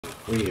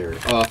We are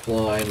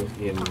offline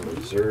in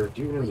reserve.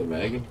 Do you have the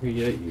mag in here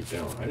yet? You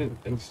don't. I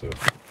didn't think so.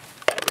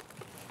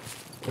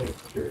 Oh,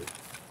 sure.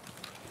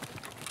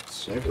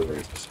 Sniper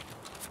rifles.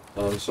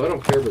 So I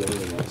don't care about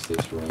anything else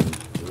that's run,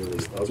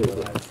 really, other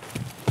than...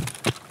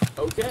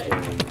 Okay.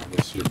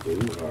 Mr.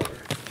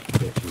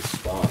 Glukhar, if he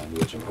spawned,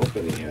 which I'm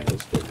hoping he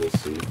has, but we'll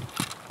see.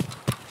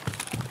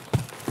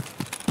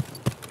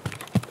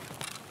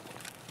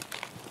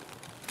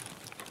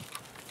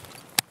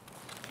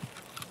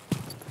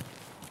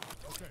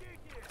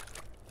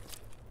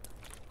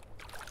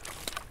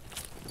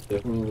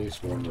 Definitely at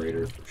least one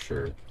raider for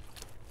sure.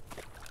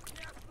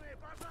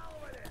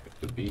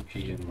 Put the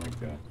BP in my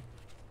gun.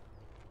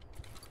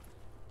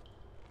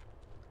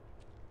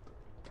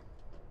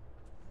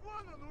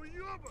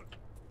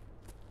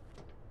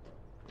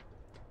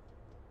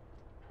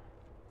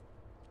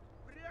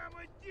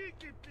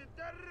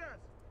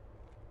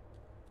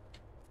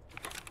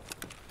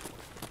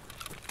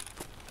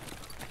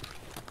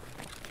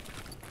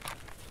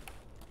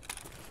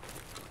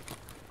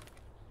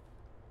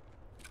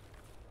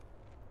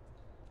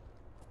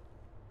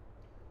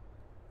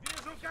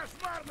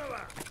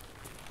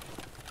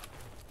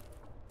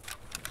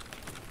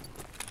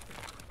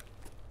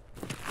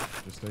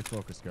 Just stay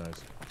focused, guys.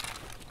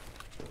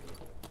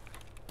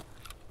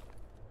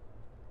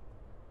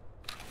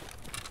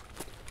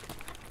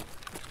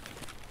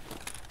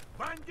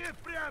 Бандит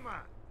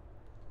прямо!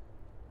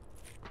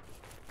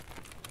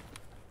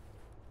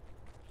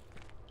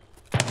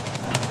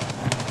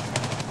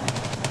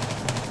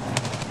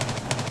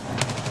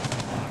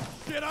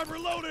 Shit, I'm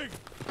reloading!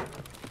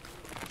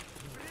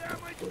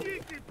 Прямо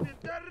дикий,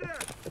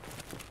 пидорас!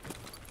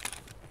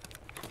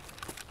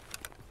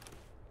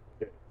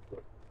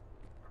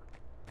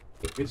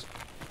 It's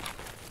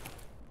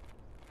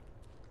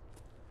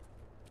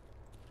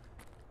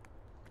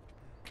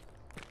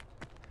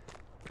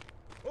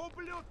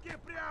Ублюдки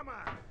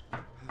прямо!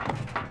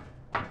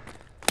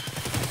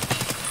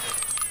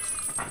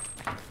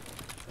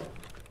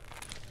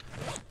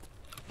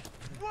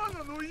 Вон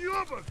он,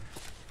 уёбок!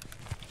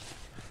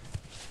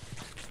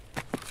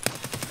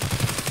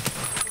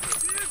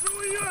 Вижу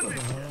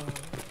уёбище!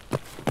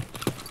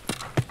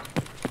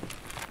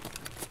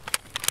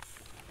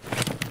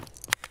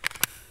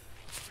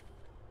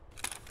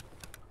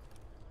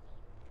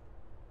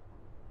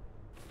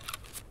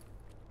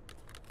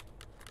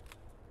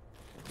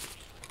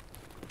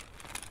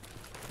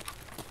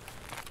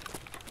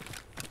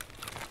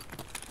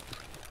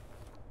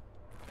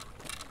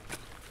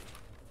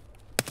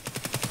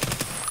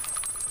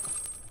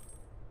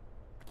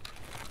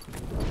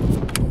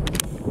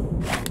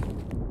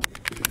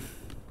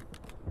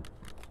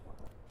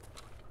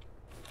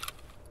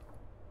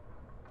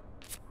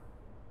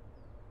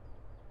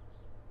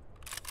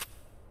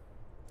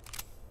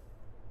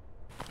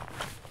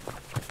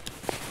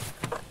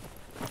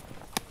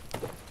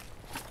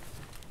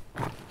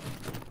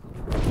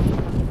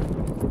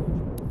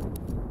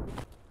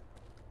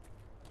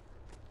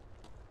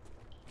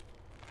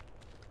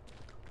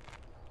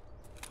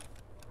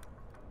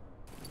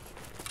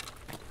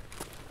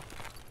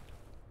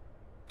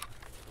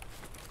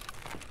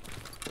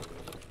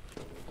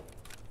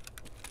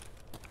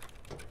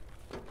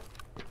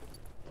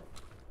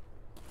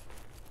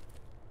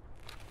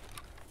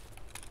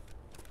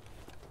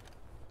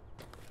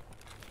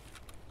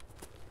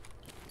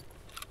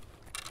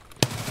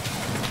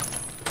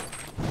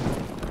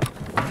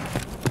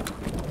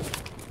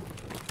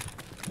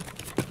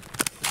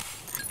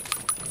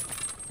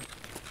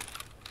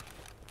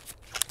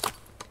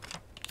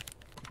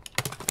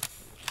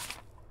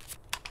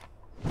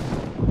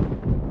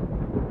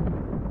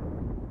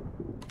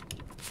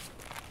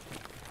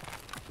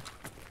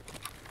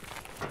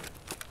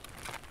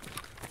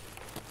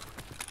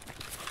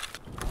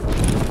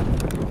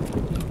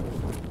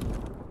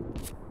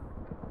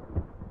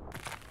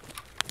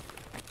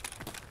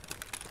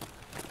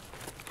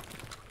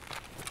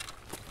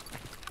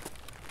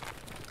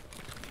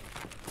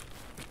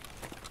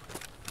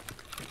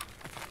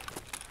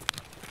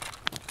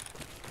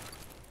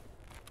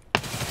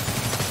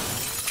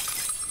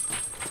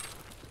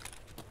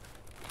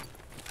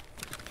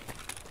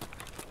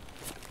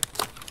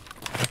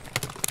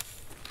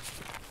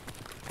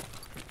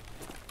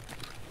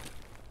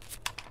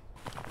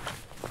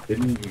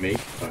 didn't make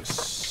a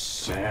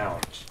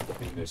sound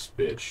in this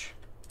bitch.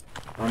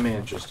 My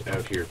man just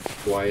out here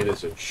quiet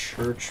as a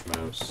church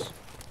mouse.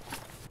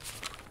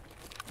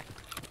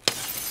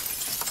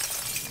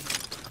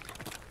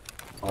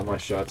 All my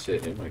shots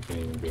hit him, I can't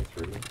even go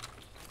through.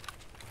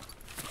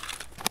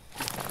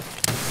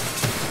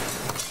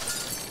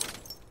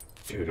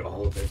 Dude,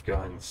 all of their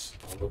guns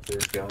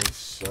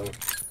suck.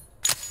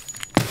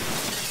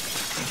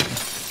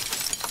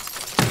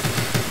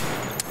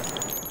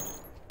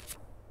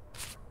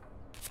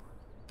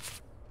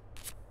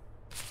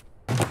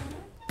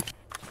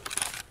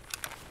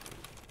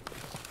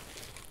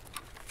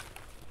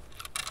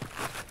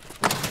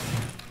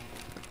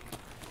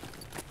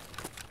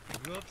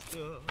 Вот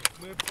что,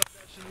 мы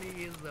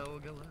подошли из-за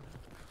угла.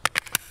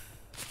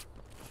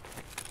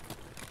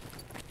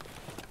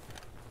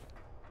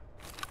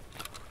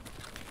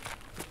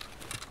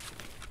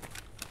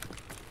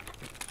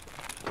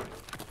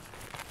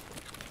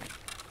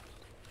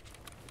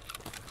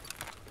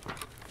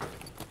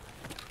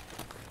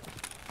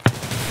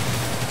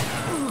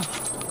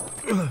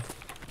 My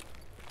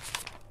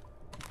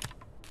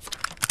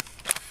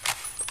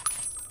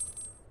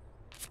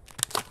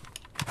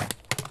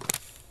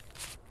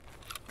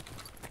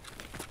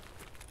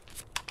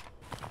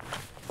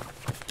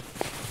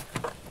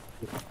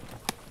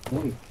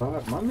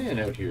man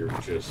out here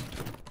just...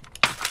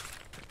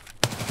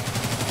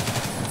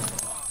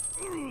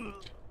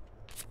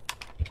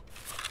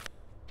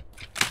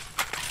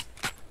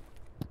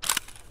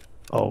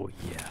 Oh,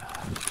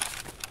 yeah.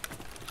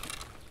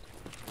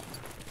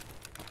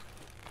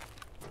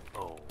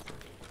 Oh.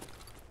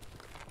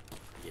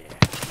 Yeah.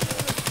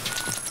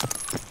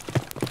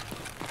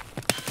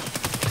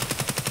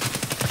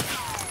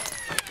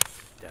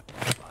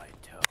 Definitely my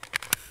toe.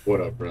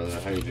 What up, brother?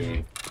 How you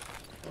doing?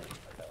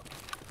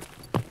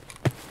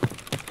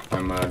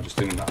 I'm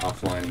just in an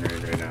offline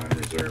raid right now in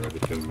reserve. I've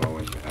just been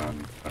mowing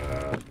down,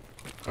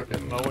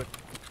 fucking... Mowing?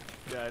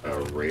 Yeah, I know.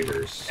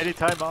 Raiders.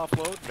 Anytime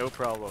offload, no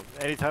problem.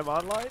 Anytime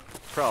online,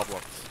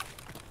 problems.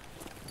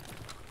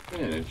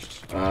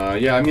 Managed.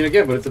 Yeah, I mean,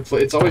 again, but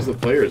it's always the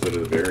players that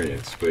are the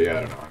variants. But yeah,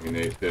 I don't know. I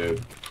mean,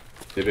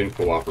 they've been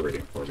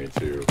cooperating for me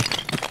too.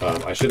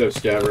 I should have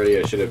scav ready.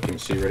 I should have Kim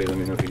C ready. Let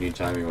me know if you need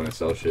time. You want to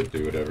sell shit,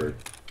 do whatever.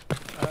 I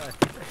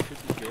think that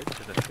should be good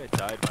because I think I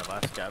died my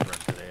last scav run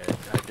today.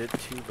 I did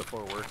 2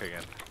 before work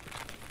again.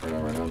 Right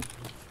on, right on.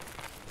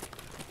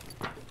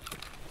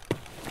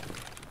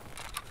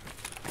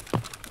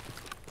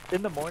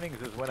 In the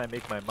mornings is when I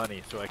make my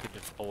money, so I can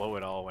just blow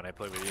it all when I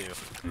play with you.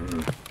 Mm-hmm.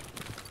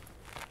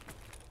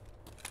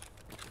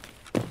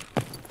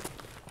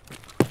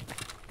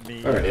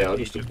 Me, all right, yeah, I'll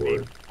just being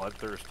abort.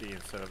 bloodthirsty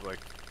instead of like,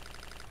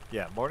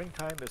 yeah, morning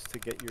time is to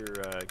get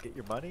your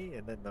money,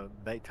 and then the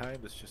night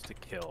time is just to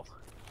kill.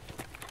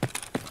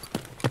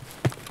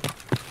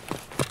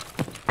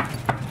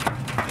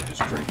 I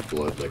just drink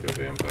blood like a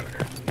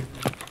vampire.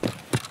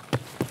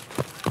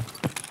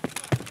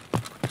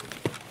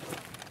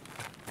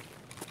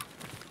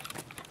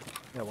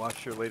 Yeah,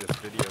 watch your latest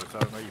videos. I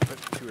don't know, you put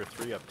 2 or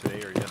 3 up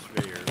today or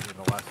yesterday or in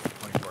the last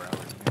 24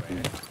 hours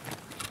anyway.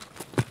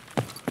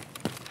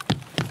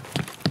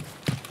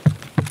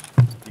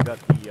 You got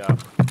the,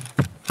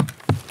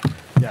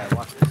 yeah, I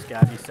watched the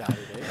Scabby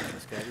Saturday, a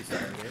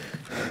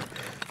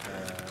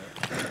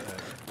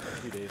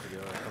few days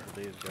ago, a couple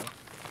days ago.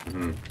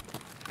 Mm-hmm.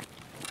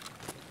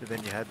 And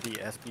then you had the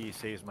SB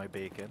Saves My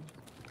Bacon.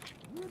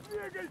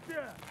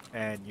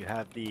 And you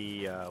have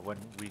the, when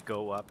we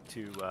go up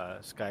to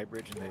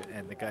Skybridge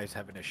and the guy's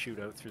having a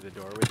shootout through the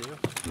door with you.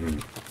 Mm-hmm.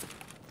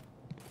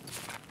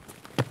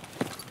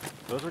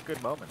 Those are good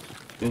moments.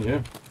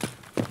 Yeah.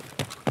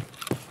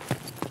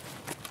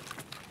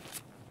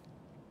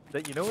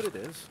 That, you know what it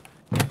is?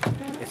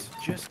 It's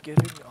just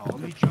giving all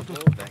the people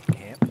that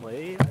can't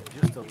play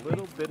just a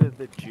little bit of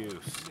the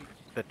juice.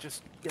 That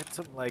just gets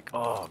them like,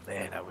 oh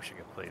man, I wish I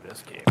could play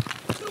this game.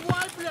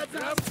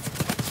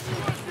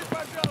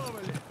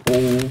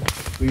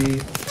 Holy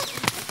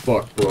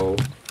fuck, bro.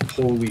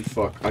 Holy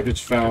fuck. I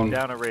just found...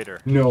 Down a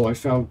raider. No, I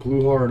found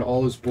Glukhar and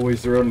all his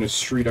boys. They're out in the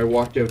street. I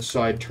walked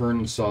outside, turned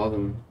and saw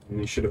them. And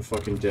they should have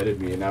fucking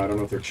deaded me. And now I don't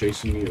know if they're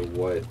chasing me or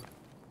what.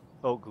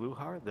 Oh,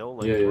 Glukhar? They'll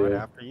like Yeah, run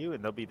yeah. after you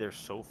and they'll be there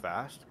so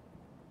fast.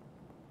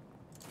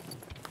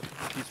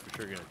 He's for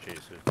sure gonna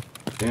chase it.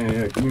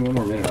 Yeah, give me one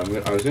more minute.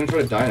 I was gonna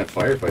try to die in a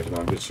firefight, but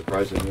I'm just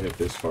surprised I made it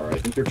this far. I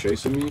think they're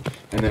chasing me,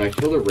 and then I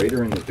killed a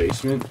raider in the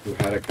basement who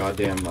had a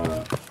goddamn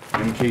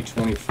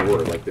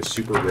MK24, like the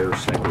super rare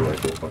sniper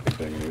rifle fucking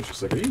thing, and it was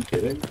just like, are you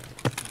kidding?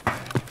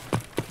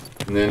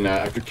 And then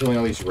after killing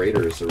all these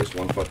raiders, there was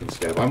one fucking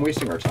scav. I'm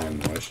wasting our time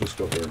though. I should just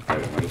go here and fight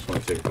him. I just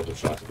want to take a couple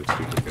shots at this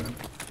stupid gun.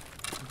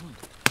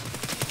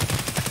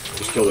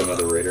 Just killed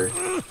another raider.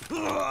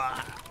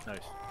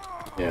 Nice.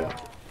 Yeah.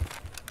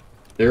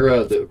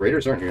 The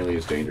raiders aren't nearly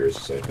as dangerous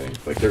as I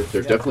think. Like they're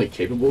definitely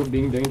capable of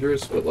being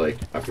dangerous, but like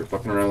after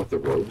fucking around with the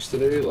rogues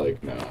today,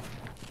 like no.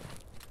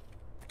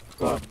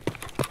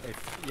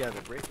 Yeah,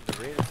 the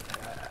raiders.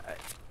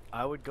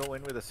 I would go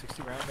in with a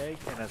 60-round mag,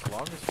 and as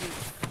long as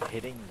you're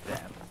hitting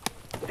them,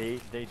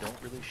 they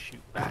don't really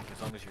shoot back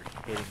as long as you're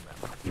hitting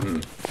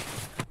them.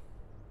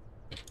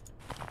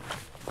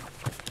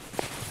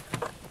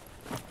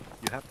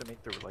 You have to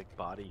make their like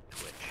body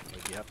twitch.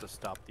 Like you have to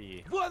stop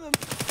the.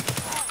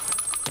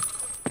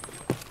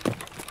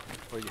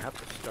 Or you have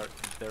to start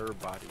their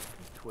body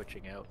from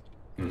twitching out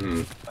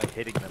by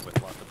hitting them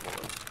with lots of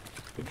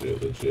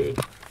bullets. Legit.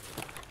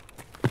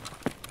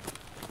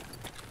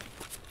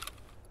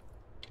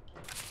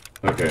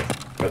 Okay,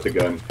 got the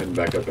gun, heading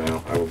back up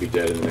now. I will be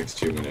dead in the next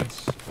 2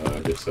 minutes.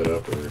 Get set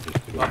up or just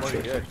do I'm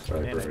already good.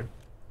 Sorry, Man, perfect.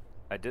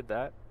 I did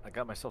that. I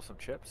got myself some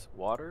chips,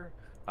 water.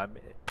 I'm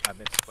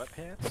in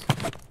sweatpants.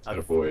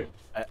 Attaboy.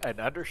 An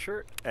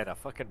undershirt and a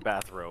fucking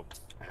bathrobe.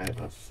 Had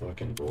a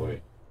fucking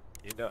boy.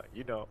 You know.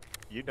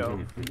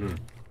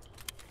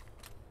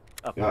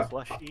 A Yeah.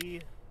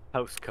 plushy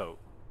house coat.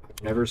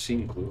 I've never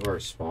seen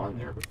Glukhar spawn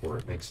there before.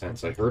 It makes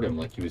sense. I heard him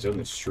like he was out in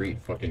the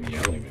street fucking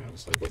yelling. I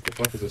was like, what the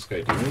fuck is this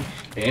guy doing?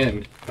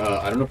 And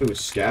I don't know if it was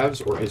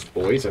scavs or his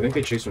boys. I think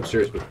they chased him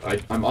upstairs, but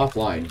I'm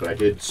offline, but I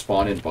did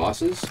spawn in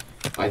bosses.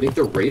 I think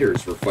the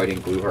raiders were fighting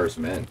Glukhar's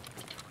men.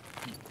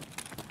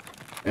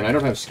 And I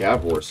don't have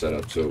Scav War set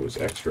up, so it was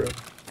extra.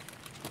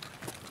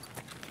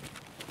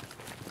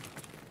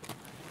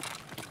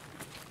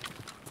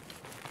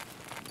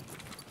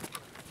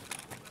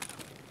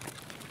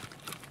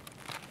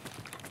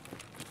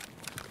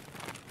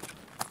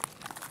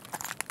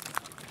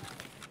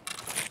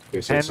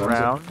 Okay, so 10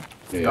 round,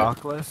 yeah.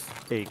 stockless,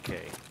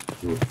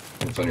 8K. Ooh,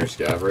 it's on your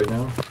Scav right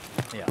now?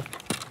 Yeah.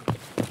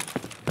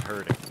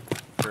 Hurting.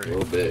 A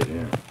little bit,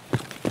 yeah.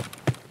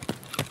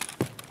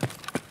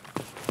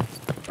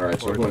 Alright,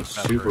 so I'm going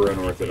super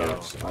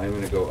unorthodox. I'm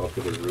going to go up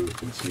to the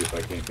roof and see if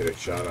I can't get a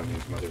shot on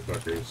these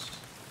motherfuckers.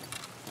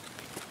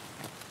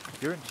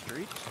 You're in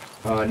streets?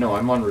 No,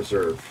 I'm on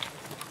reserve.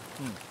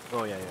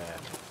 Oh, yeah.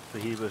 So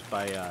he was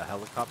by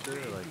helicopter?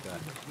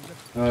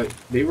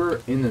 They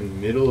were in the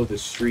middle of the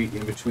street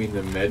in between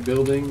the med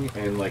building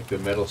and like the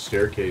metal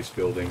staircase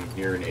building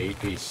near an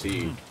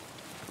APC.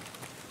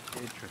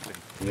 Interesting.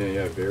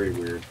 Yeah, very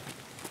weird.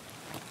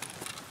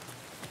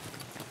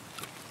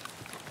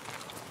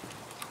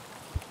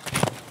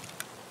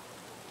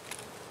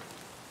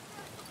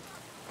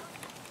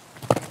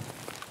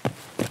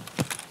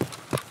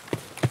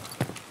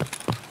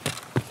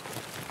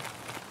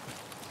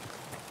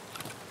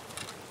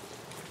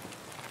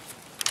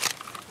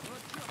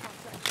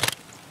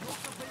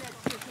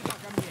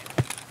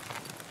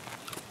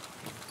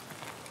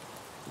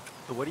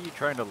 So what are you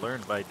trying to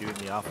learn by doing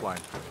the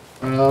offline?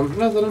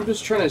 Nothing. I'm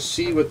just trying to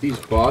see what these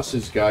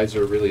bosses guys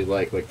are really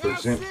like. Like,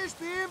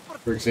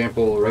 for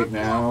example, right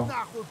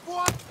now,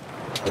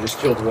 I just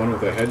killed one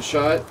with a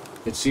headshot.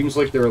 It seems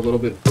like they're a little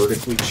bit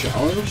vertically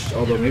challenged,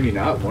 although maybe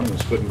not. One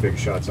was putting big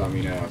shots on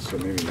me now, so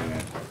maybe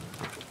not.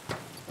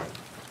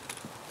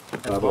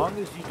 As long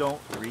as you don't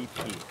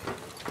repeat.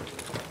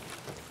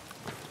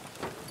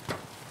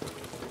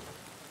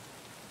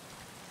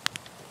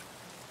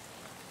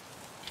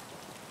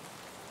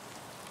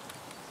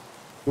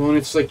 Well, and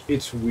it's like,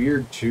 it's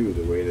weird too,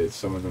 the way that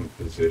some of them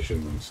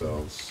position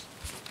themselves.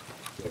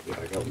 Like, yeah,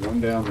 I got one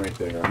down right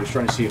there. I'm just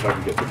trying to see if I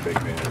can get the big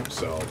man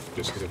himself.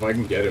 Just because if I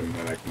can get him,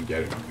 then I can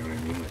get him. You know what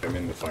I mean? Like, I'm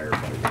in the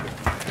firefight with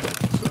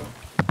him. So.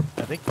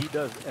 I think he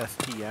does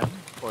STM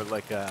or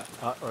like an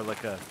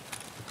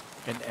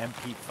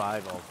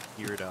MP5 all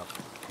geared up.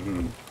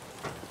 Mm-hmm.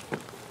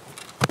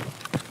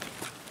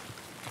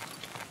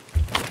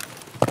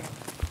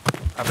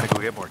 I'm gonna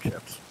go get more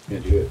chips. Yeah,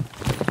 do it.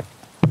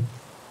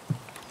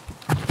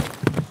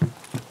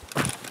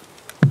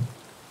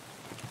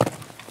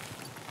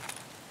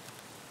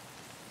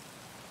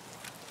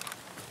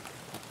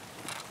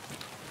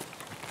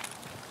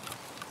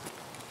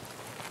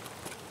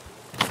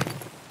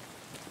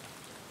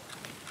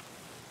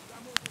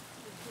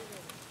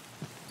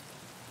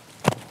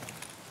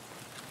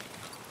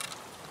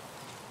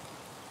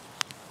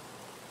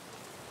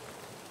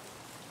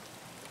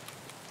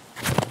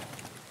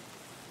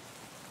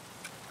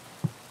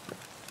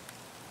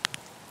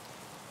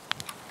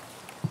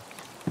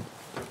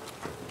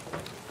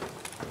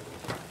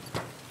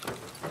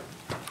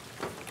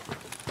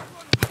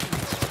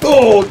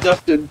 Oh,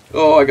 Dustin!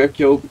 Oh, I got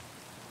killed.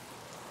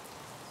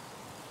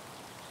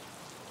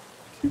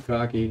 Too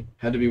cocky.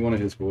 Had to be one of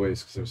his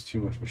boys, because there was too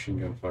much machine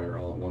gun fire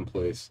all at one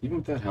place. Even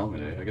with that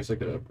helmet, I guess I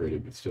could upgrade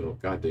it, but still,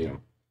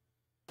 goddamn.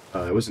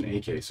 It was an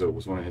AK, so it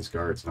was one of his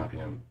guards, not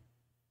him.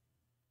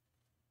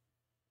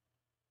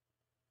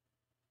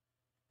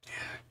 Yeah,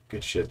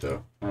 good shit,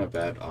 though. Not a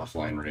bad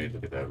offline raid.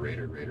 Look at that.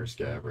 Raider,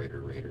 scav,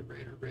 raider,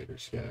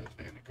 scav,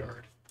 and a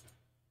guard.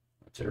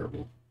 Not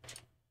terrible.